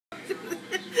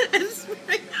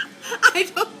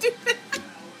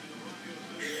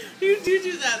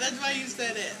that. That's why you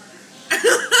said it.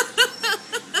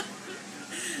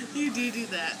 You do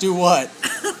that. Do what?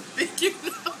 Pick your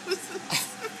nose.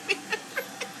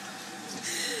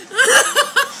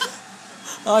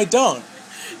 I don't.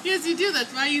 Yes, you do.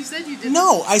 That's why you said you did.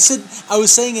 No, I said I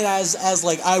was saying it as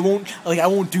like I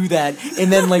won't do that,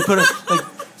 and then like put a like.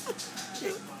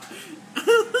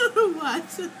 What?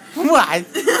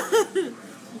 What?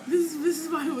 This is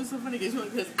why it was so funny because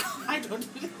I don't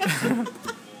do that.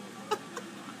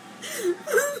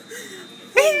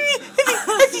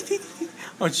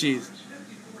 Oh jeez.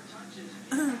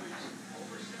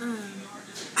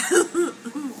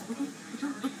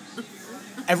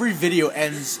 Every video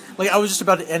ends like I was just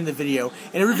about to end the video,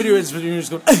 and every video ends with you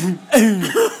just going.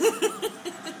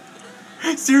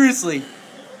 Seriously,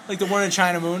 like the one in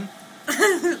China Moon.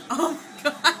 Oh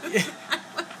God. Yeah.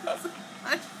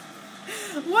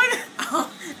 What? Oh.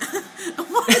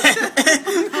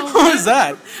 What was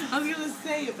that? I was gonna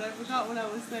say it, but I forgot what I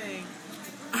was saying.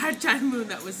 I had China Moon.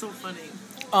 That was so funny.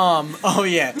 Oh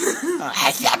yeah. I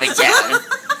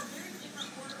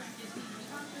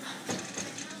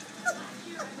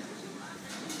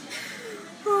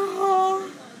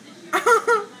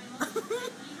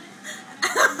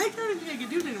don't think I can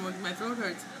do it anymore because my throat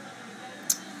hurts.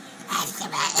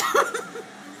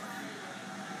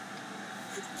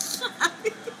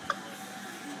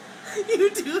 You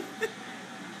do it.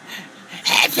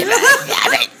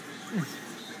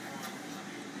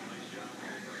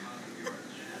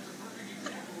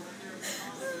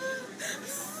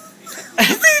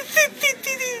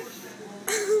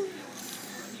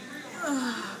 Oh,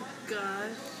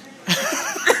 gosh.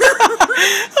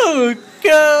 Oh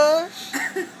gosh.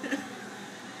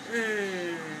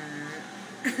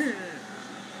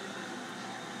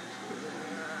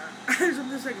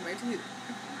 Something stuck in my teeth.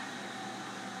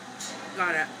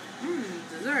 Got it.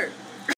 Dessert.